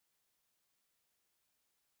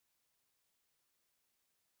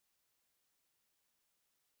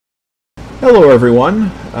Hello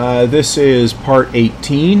everyone, this is part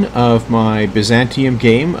 18 of my Byzantium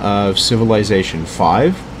game of Civilization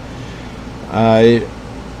 5. I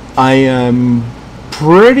am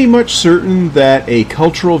pretty much certain that a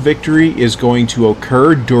cultural victory is going to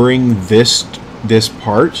occur during this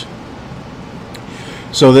part.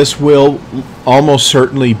 So this will almost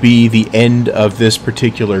certainly be the end of this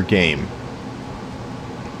particular game.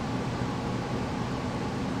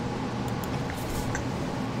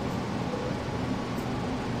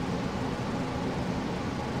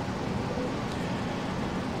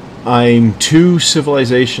 I'm 2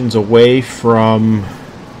 civilizations away from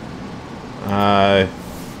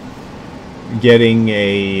getting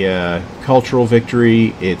a cultural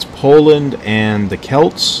victory. It's Poland and the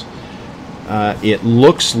Celts. It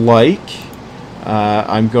looks like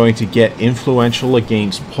I'm going to get influential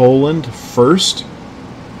against Poland first.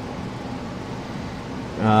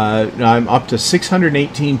 I'm up to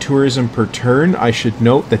 618 tourism per turn. I should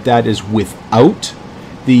note that that is without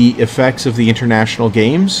the effects of the international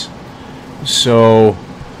games. So,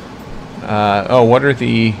 oh, what are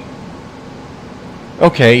the...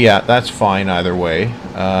 Okay, yeah, that's fine either way.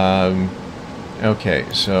 Okay,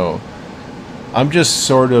 so I'm just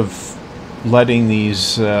sort of letting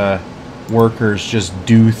these workers just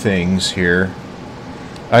do things here.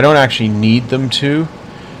 I don't actually need them to.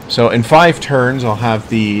 So in 5 turns, I'll have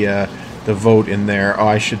the vote in there. Oh,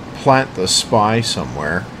 I should plant the spy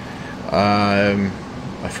somewhere. I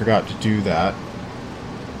forgot to do that.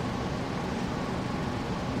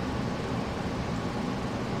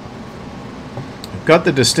 I've got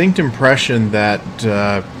the distinct impression that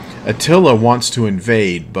Attila wants to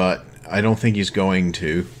invade, but I don't think he's going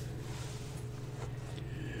to.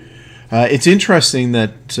 It's interesting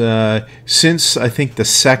that since I think the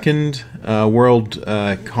second World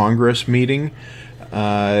Congress meeting,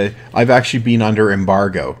 I've actually been under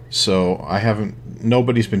embargo, so I haven't.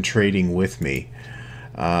 Nobody's been trading with me.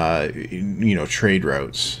 You know, trade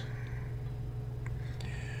routes.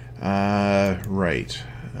 Right.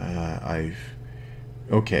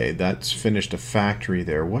 Okay, that's finished a factory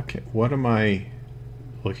there. What am I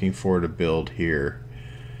looking for to build here?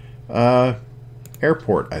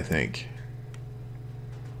 Airport, I think.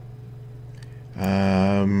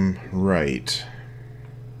 Right.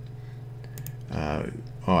 Oh,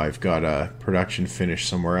 I've got a production finish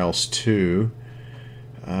somewhere else too.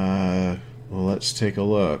 Well, let's take a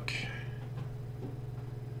look.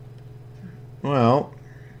 Well,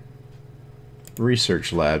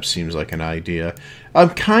 research lab seems like an idea. I'm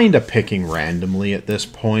kind of picking randomly at this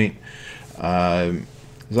point, because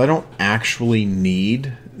I don't actually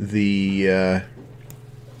need the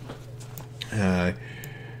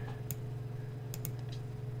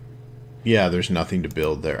yeah, there's nothing to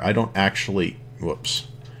build there. I don't actually, whoops,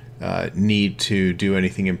 need to do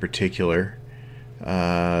anything in particular.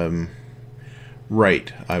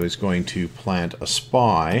 Right, I was going to plant a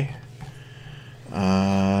spy.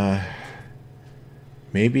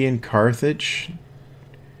 Maybe in Carthage.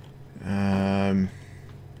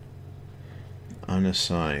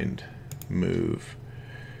 Unassigned. Move.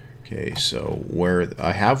 Okay, so where...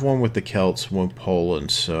 I have one with the Celts, one with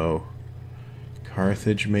Poland, so...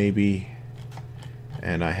 Carthage, maybe.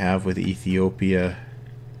 And I have with Ethiopia.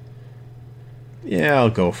 Yeah, I'll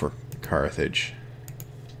go for Carthage.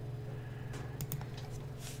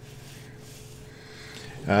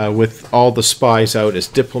 With all the spies out as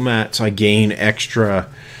diplomats, I gain extra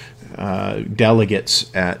delegates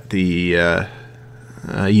at the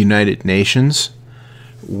United Nations,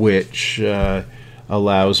 which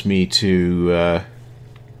allows me to,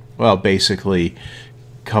 well, basically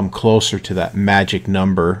come closer to that magic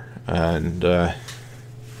number. And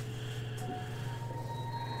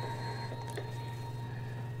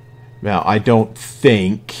now, I don't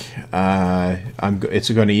think it's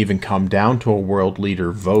going to even come down to a world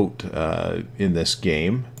leader vote in this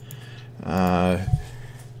game. Now,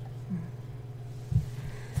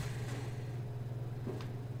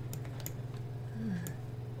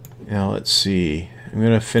 let's see. I'm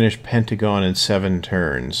going to finish Pentagon in 7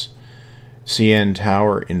 turns. CN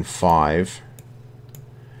Tower in 5.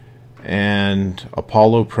 And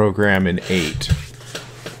Apollo program in 8.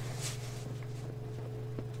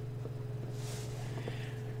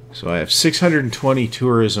 So I have 620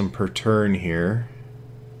 tourism per turn here.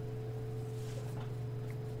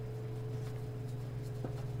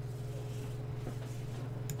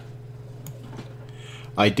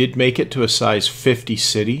 I did make it to a size 50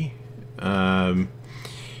 city.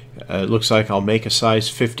 It looks like I'll make a size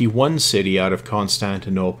 51 city out of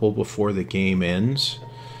Constantinople before the game ends.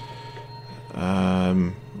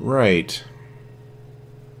 Right.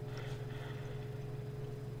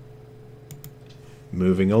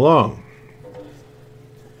 moving along.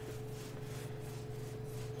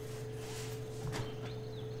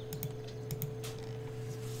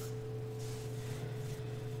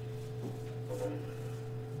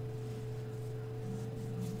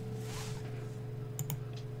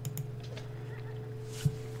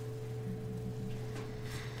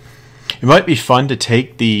 It might be fun to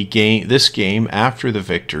take this game after the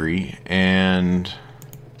victory, and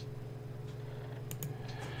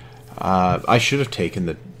I should have taken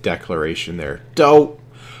the declaration there. Dope.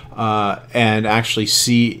 And actually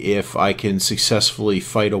see if I can successfully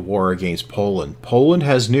fight a war against Poland. Poland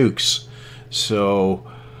has nukes, so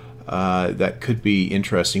that could be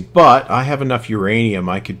interesting. But I have enough uranium.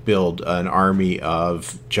 I could build an army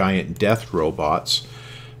of giant death robots,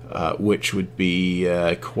 which would be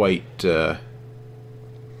quite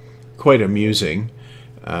amusing.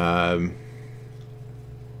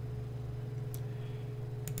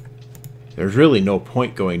 There's really no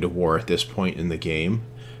point going to war at this point in the game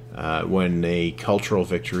when a cultural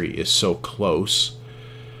victory is so close.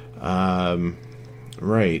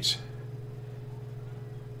 Right.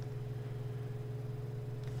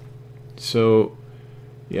 So,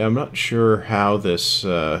 yeah, I'm not sure how this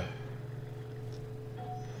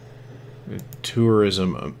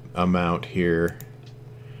tourism amount here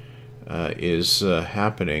is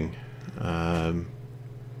happening.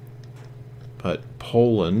 But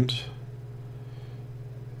Poland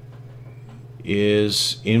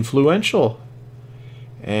is influential.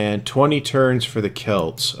 And 20 turns for the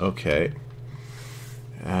Celts. Okay.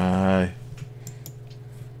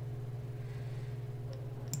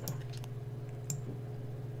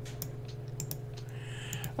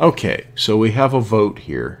 Okay, so we have a vote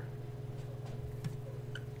here.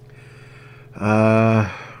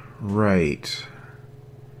 Right.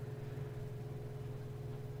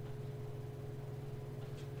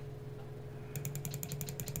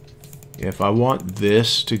 If I want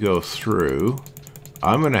this to go through,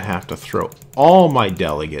 I'm going to have to throw all my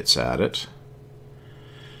delegates at it.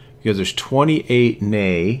 Because there's 28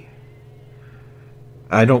 nay.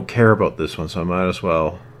 I don't care about this one, so I might as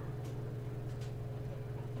well.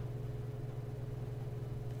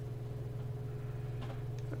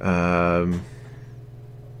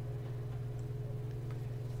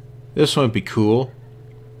 This one would be cool.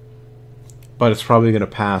 But it's probably going to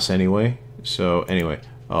pass anyway. So anyway,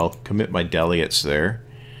 I'll commit my delegates there.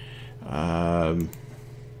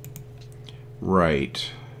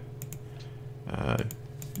 Right.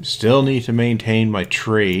 Still need to maintain my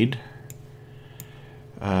trade.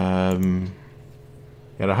 Got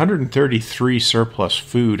 133 surplus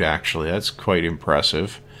food, actually. That's quite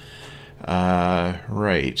impressive.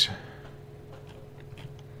 Right.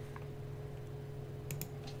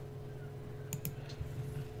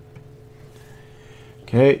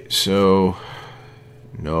 Okay, so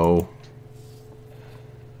no.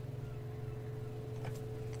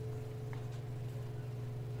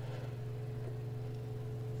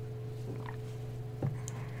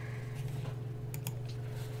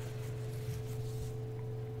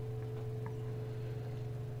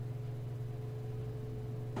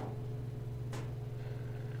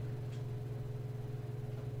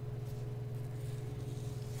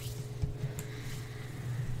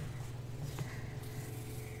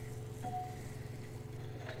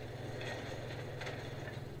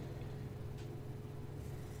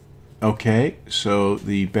 Okay, so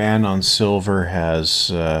the ban on silver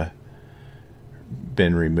has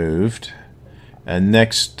been removed. And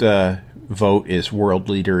next vote is world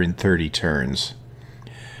leader in 30 turns.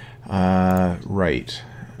 Right.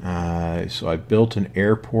 So I built an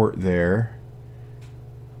airport there.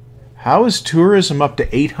 How is tourism up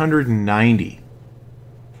to 890?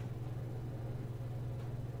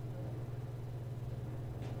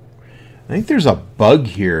 I think there's a bug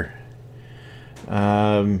here.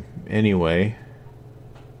 Anyway.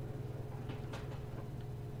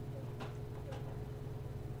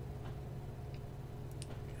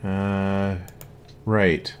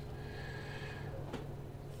 Right.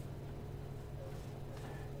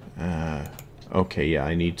 Okay, yeah,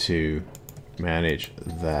 I need to manage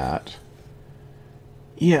that.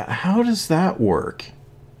 Yeah, how does that work?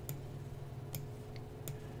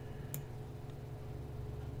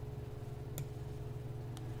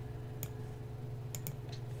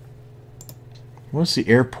 What's the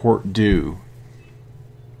airport do?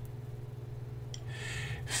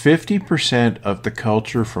 50% of the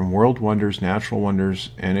culture from world wonders, natural wonders,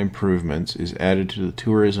 and improvements is added to the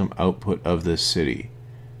tourism output of this city.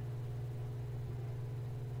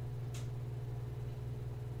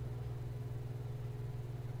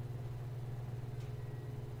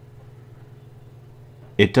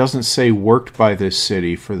 it doesn't say worked by this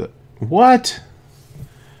city for the... What?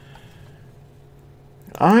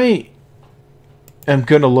 I am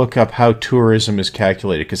going to look up how tourism is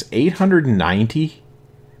calculated, because 890?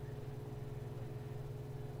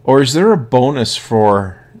 Or is there a bonus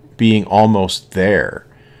for being almost there?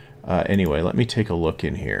 Anyway, let me take a look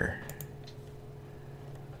in here.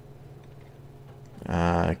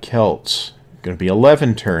 Celts. Going to be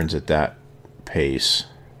 11 turns at that pace.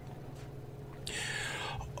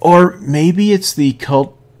 Or maybe it's the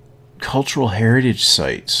cultural heritage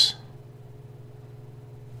sites.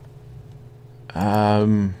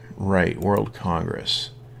 Right, World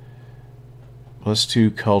Congress.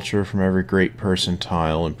 +2 culture from every great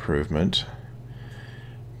percentile improvement.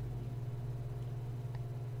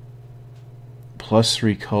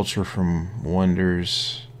 +3 culture from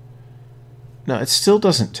wonders. No, it still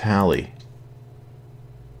doesn't tally.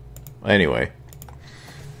 Anyway.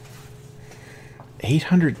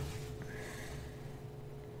 800...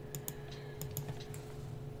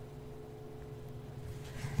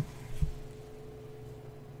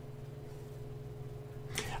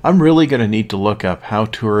 I'm really going to need to look up how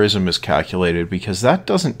tourism is calculated, because that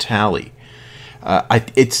doesn't tally.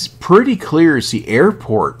 It's pretty clear it's the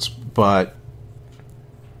airports, but...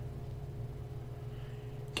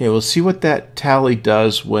 Okay, we'll see what that tally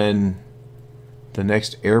does when the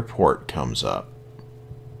next airport comes up.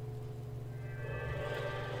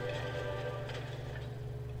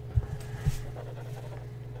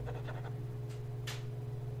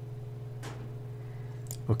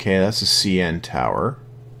 Okay, that's a CN tower.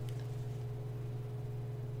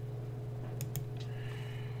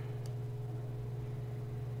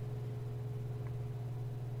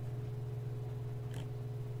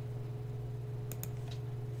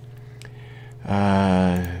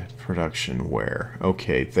 Production where?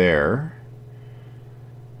 Okay, there.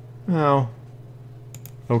 Oh.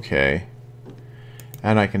 Okay.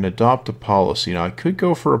 And I can adopt a policy. Now, I could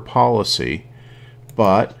go for a policy,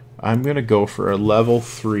 but I'm going to go for a level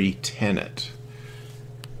 3 tenant.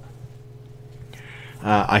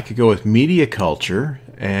 I could go with media culture,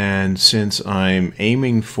 and since I'm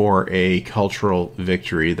aiming for a cultural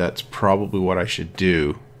victory, that's probably what I should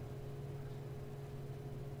do.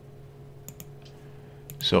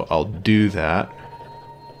 So I'll do that.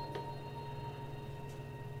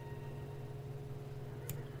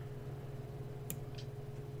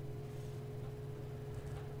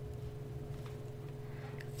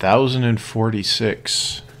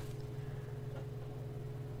 $1,046.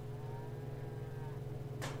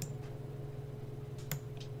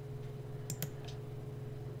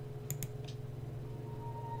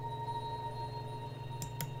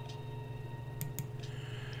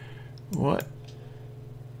 What?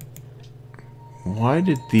 Why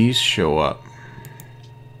did these show up?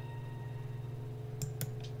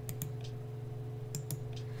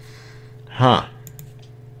 Huh.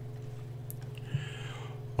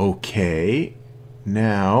 Okay.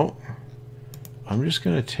 Now, I'm just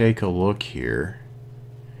going to take a look here.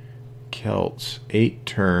 Celts, 8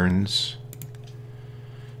 turns.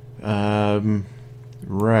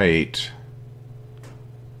 Right.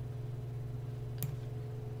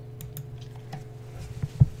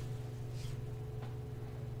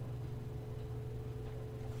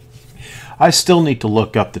 I still need to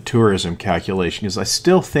look up the tourism calculation, because I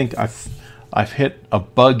still think I've hit a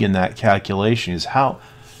bug in that calculation. Is how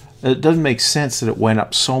it doesn't make sense that it went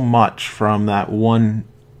up so much from that one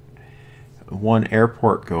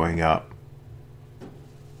airport going up.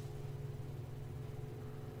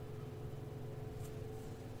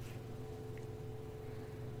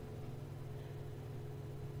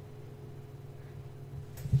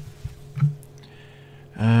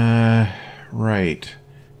 Right.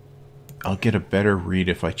 I'll get a better read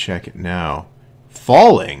if I check it now.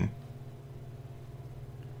 Falling?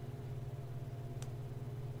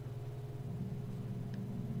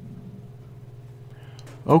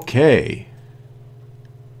 Okay.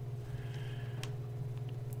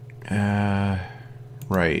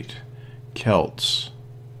 Right. Celts.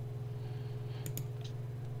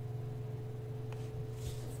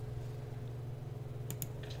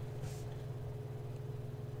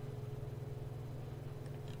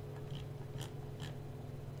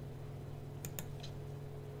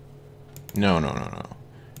 No.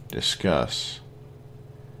 Discuss.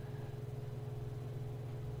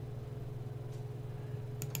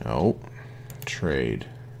 No. Trade.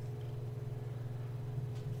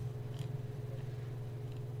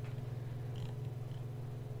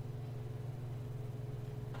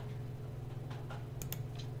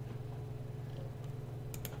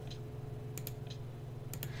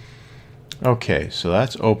 Okay, so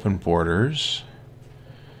that's open borders.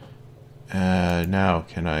 Now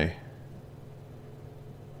can I?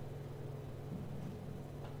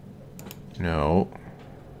 No.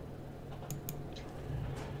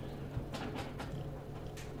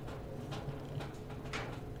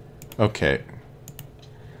 Okay.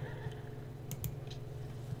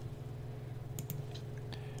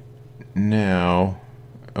 Now,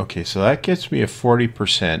 okay, so that gets me a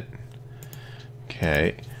 40%.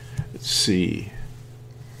 Okay, let's see.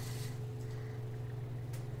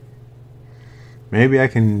 Maybe I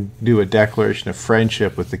can do a declaration of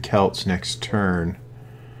friendship with the Celts next turn.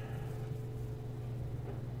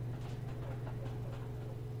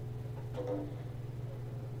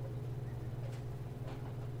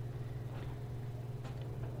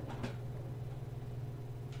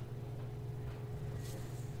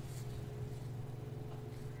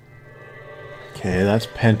 Okay, that's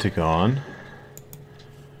Pentagon.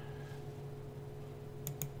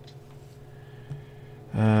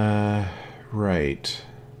 Right.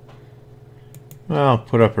 Well, I'll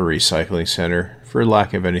put up a recycling center for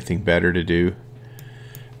lack of anything better to do.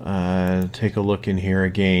 Take a look in here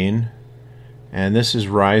again. And this is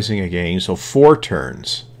rising again, so 4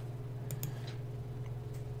 turns.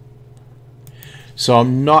 So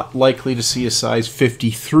I'm not likely to see a size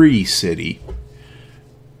 53 city.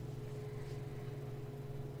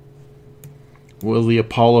 Will the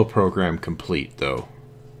Apollo program complete, though?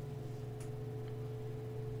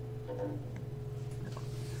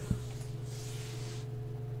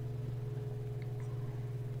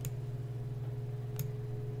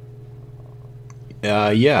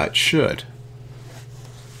 Yeah, it should.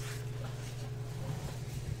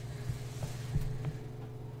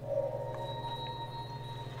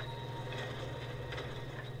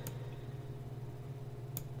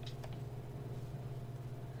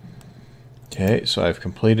 Okay, so I've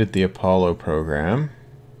completed the Apollo program.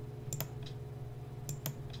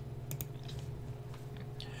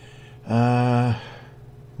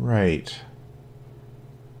 Right.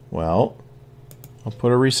 Well, I'll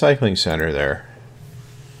put a recycling center there.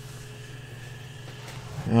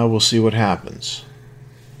 Now we'll see what happens.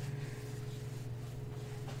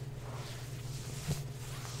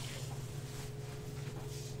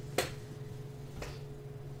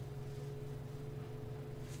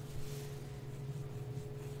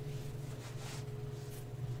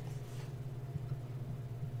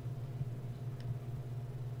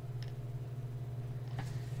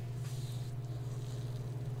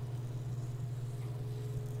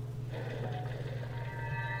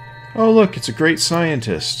 Oh, look, it's a great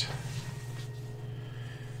scientist.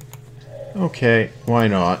 Okay, why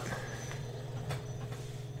not?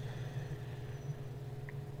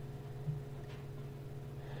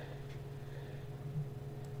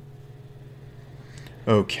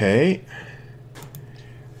 Okay.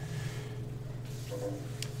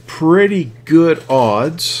 Pretty good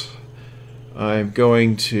odds. I'm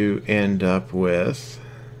going to end up with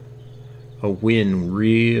a win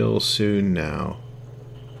real soon now.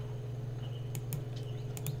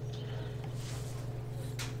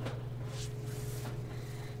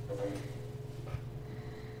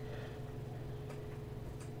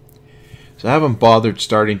 So I haven't bothered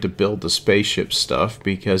starting to build the spaceship stuff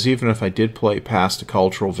because even if I did play past a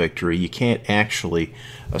cultural victory, you can't actually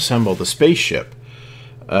assemble the spaceship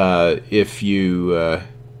if you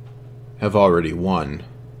have already won.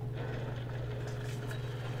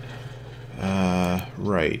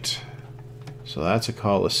 Right. So that's a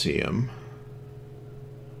Colosseum.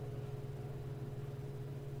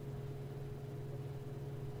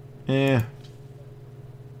 Eh.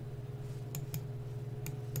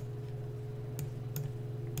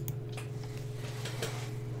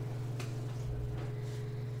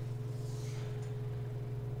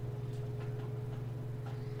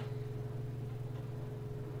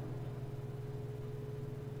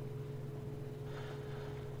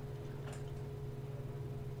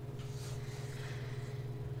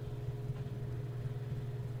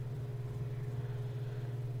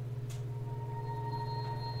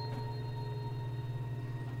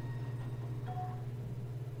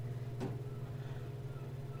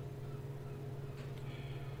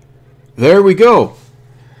 There we go.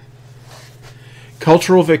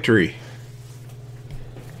 Cultural victory.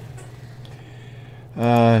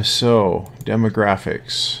 So,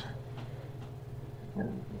 demographics.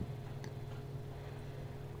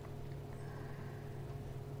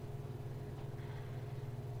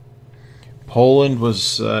 Poland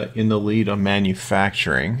was in the lead on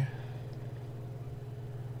manufacturing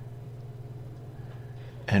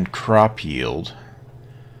and crop yield.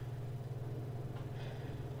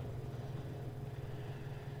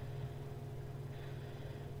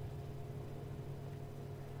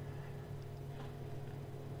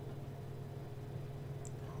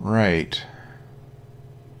 Right.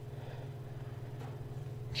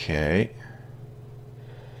 Okay.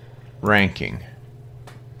 Ranking.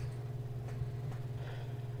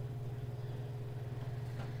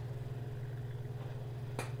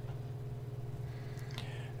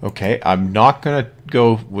 Okay, I'm not going to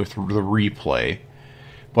go with the replay,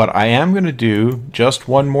 but I am going to do just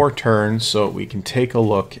one more turn so we can take a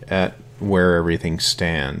look at where everything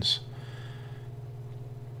stands.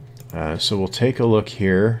 So we'll take a look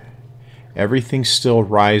here. Everything's still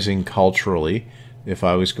rising culturally if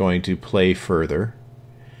I was going to play further.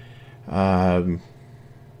 So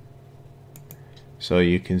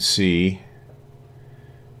you can see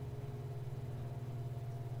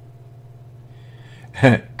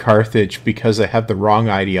Carthage, because I have the wrong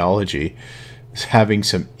ideology, is having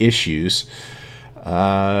some issues.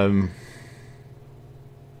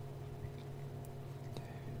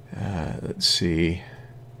 Let's see.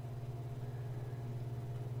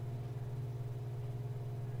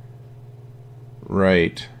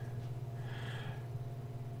 Right.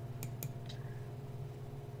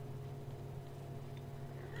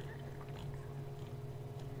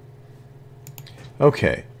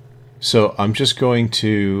 Okay. So I'm just going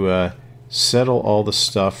to settle all the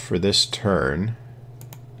stuff for this turn.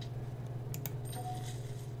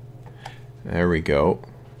 There we go.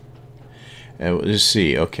 And we'll just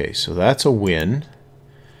see. Okay, so that's a win.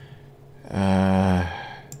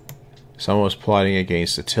 Someone was plotting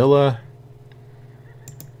against Attila.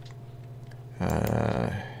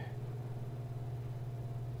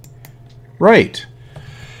 Right.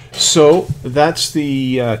 So that's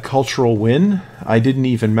the cultural win. I didn't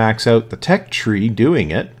even max out the tech tree doing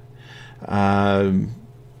it. I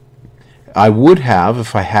would have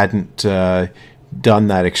if I hadn't done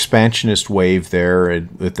that expansionist wave there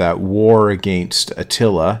with that war against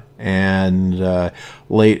Attila, and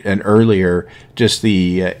earlier just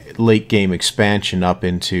the late game expansion up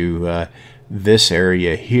into this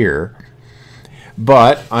area here.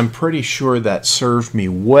 But I'm pretty sure that served me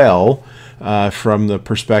well from the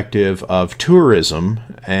perspective of tourism,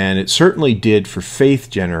 and it certainly did for faith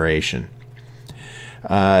generation.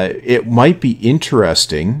 It might be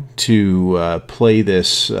interesting to play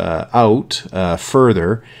this out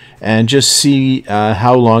further and just see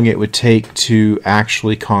how long it would take to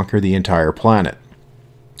actually conquer the entire planet.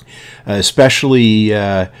 Especially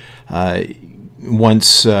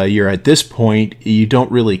once you're at this point, you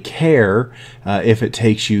don't really care if it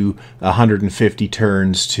takes you 150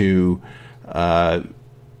 turns to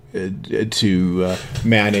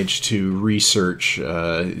manage to research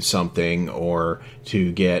something or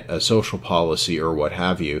to get a social policy or what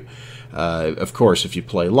have you. Of course, if you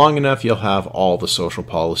play long enough, you'll have all the social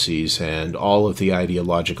policies and all of the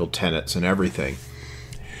ideological tenets and everything.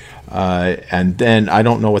 And then I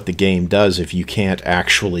don't know what the game does if you can't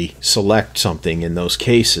actually select something in those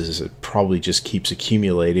cases. It probably just keeps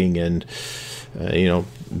accumulating, and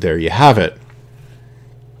there you have it.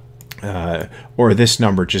 Or this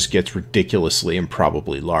number just gets ridiculously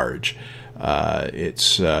improbably large.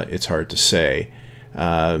 It's hard to say.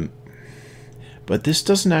 But this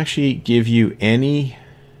doesn't actually give you any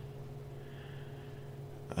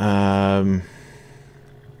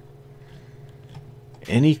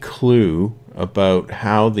clue about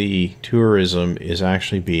how the tourism is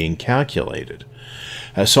actually being calculated.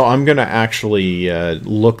 So I'm going to actually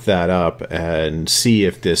look that up and see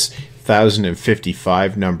if this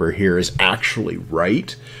 1,055 number here is actually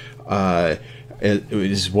right. It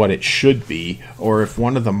is what it should be, or if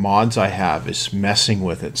one of the mods I have is messing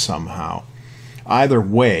with it somehow. Either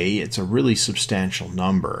way, it's a really substantial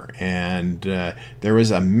number, and there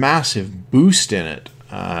was a massive boost in it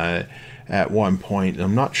at one point, and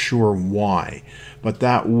I'm not sure why, but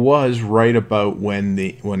that was right about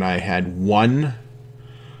when I had one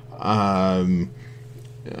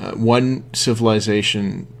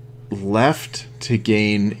civilization left to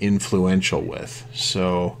gain influential with.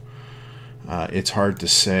 So it's hard to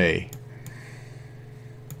say.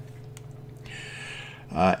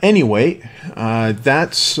 Anyway,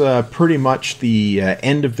 that's pretty much the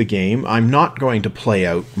end of the game. I'm not going to play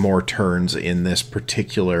out more turns in this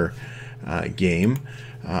particular game.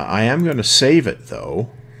 I am going to save it,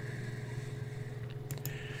 though,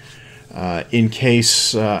 in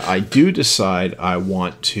case I do decide I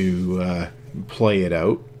want to play it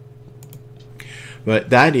out.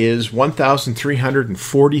 But that is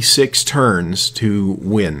 1,346 turns to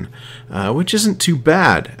win, which isn't too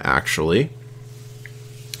bad, actually,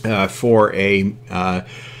 for a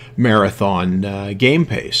marathon game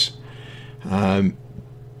pace.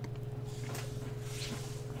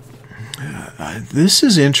 This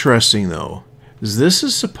is interesting, though. This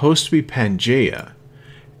is supposed to be Pangaea,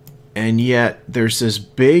 and yet there's this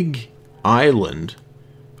big island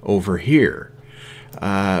over here,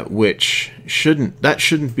 which shouldn't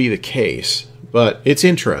be the case, but it's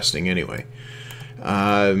interesting anyway.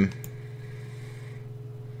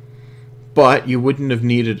 But you wouldn't have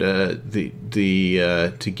needed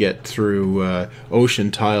to get through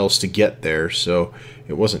ocean tiles to get there, so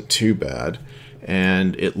it wasn't too bad.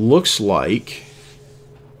 And it looks like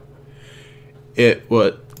it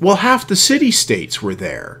was, well, half the city-states were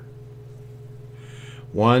there.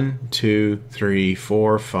 1, 2, 3,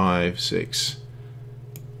 4, 5, 6.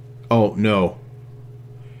 Oh, no.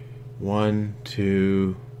 1,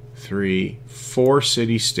 2, 3, 4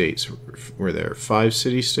 city-states were there. 5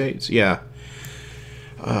 city-states? Yeah.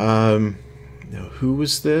 Now, who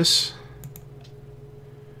was this?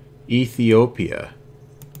 Ethiopia.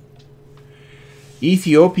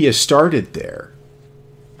 Ethiopia started there,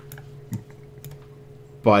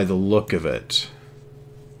 by the look of it.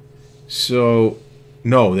 So,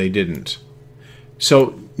 no, they didn't.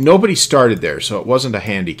 So, nobody started there, so it wasn't a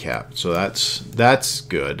handicap. So that's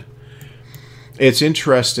good. It's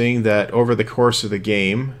interesting that over the course of the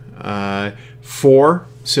game, 4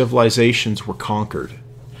 civilizations were conquered.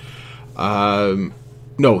 No,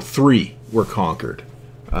 3 were conquered.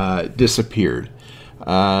 Disappeared.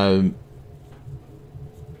 And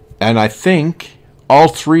I think all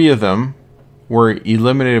 3 of them were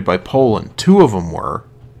eliminated by Poland. 2 of them were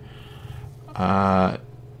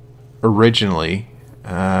originally.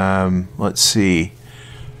 Let's see.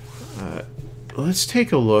 Let's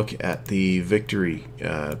take a look at the victory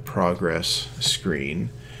progress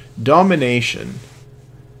screen. Domination.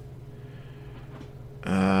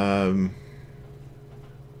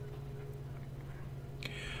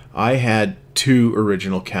 I had 2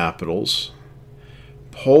 original capitals.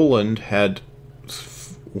 Poland had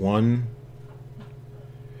 1.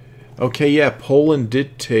 Okay, yeah, Poland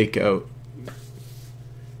did take out...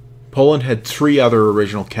 Poland had 3 other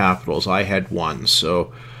original capitals. I had 1,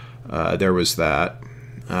 so there was that.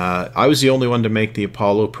 I was the only one to make the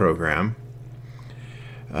Apollo program.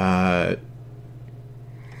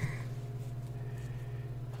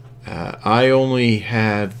 I only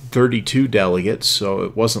had 32 delegates, so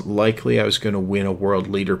it wasn't likely I was going to win a world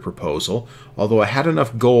leader proposal. Although I had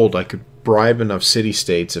enough gold, I could bribe enough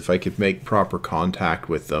city-states if I could make proper contact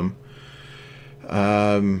with them.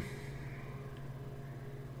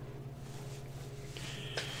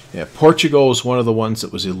 Yeah, Portugal was one of the ones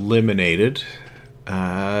that was eliminated.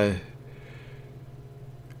 And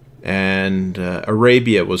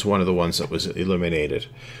Arabia was one of the ones that was eliminated.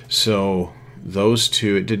 So those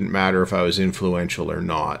 2, it didn't matter if I was influential or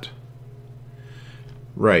not.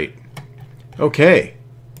 Right. Okay.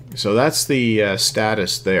 So that's the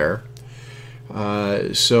status there.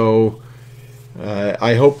 I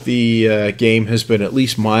hope the game has been at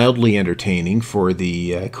least mildly entertaining for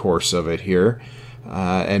the course of it here.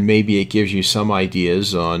 And maybe it gives you some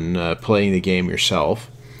ideas on playing the game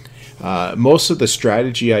yourself. Most of the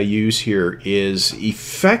strategy I use here is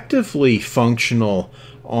effectively functional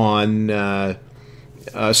on a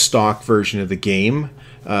stock version of the game,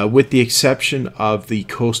 with the exception of the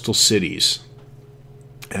coastal cities.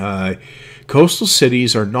 Coastal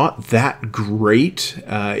cities are not that great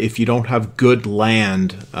if you don't have good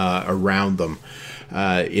land around them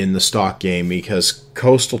in the stock game, because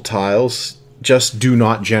coastal tiles just do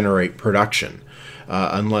not generate production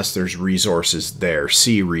unless there's resources there,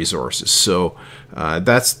 sea resources. So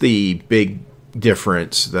that's the big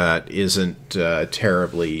difference that isn't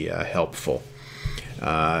terribly helpful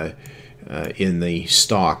in the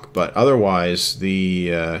stock. But otherwise,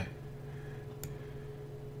 the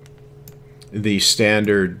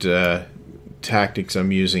standard tactics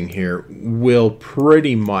I'm using here will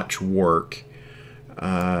pretty much work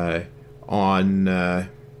on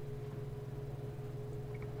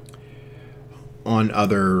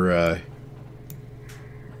other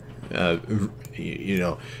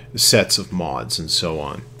sets of mods and so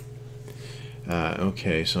on.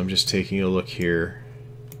 Okay, so I'm just taking a look here.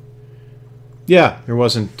 Yeah, there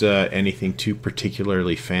wasn't anything too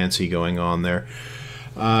particularly fancy going on there.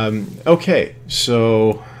 Okay,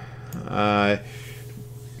 so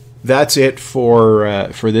that's it for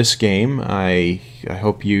this game. I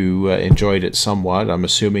hope you enjoyed it somewhat. I'm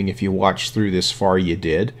assuming if you watched through this far, you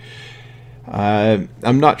did.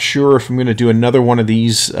 I'm not sure if I'm going to do another one of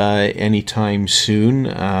these anytime soon,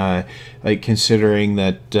 considering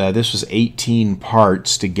that this was 18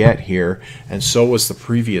 parts to get here, and so was the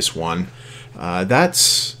previous one.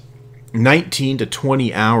 That's 19 to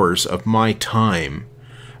 20 hours of my time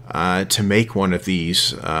to make one of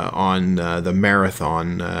these on the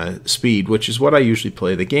marathon speed, which is what I usually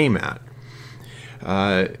play the game at.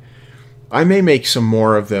 I may make some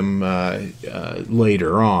more of them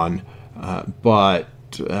later on, but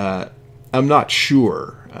I'm not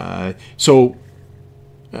sure. So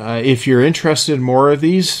if you're interested in more of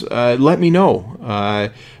these, let me know.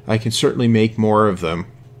 I can certainly make more of them.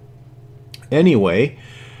 Anyway,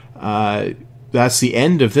 that's the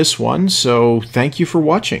end of this one, so thank you for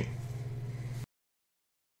watching.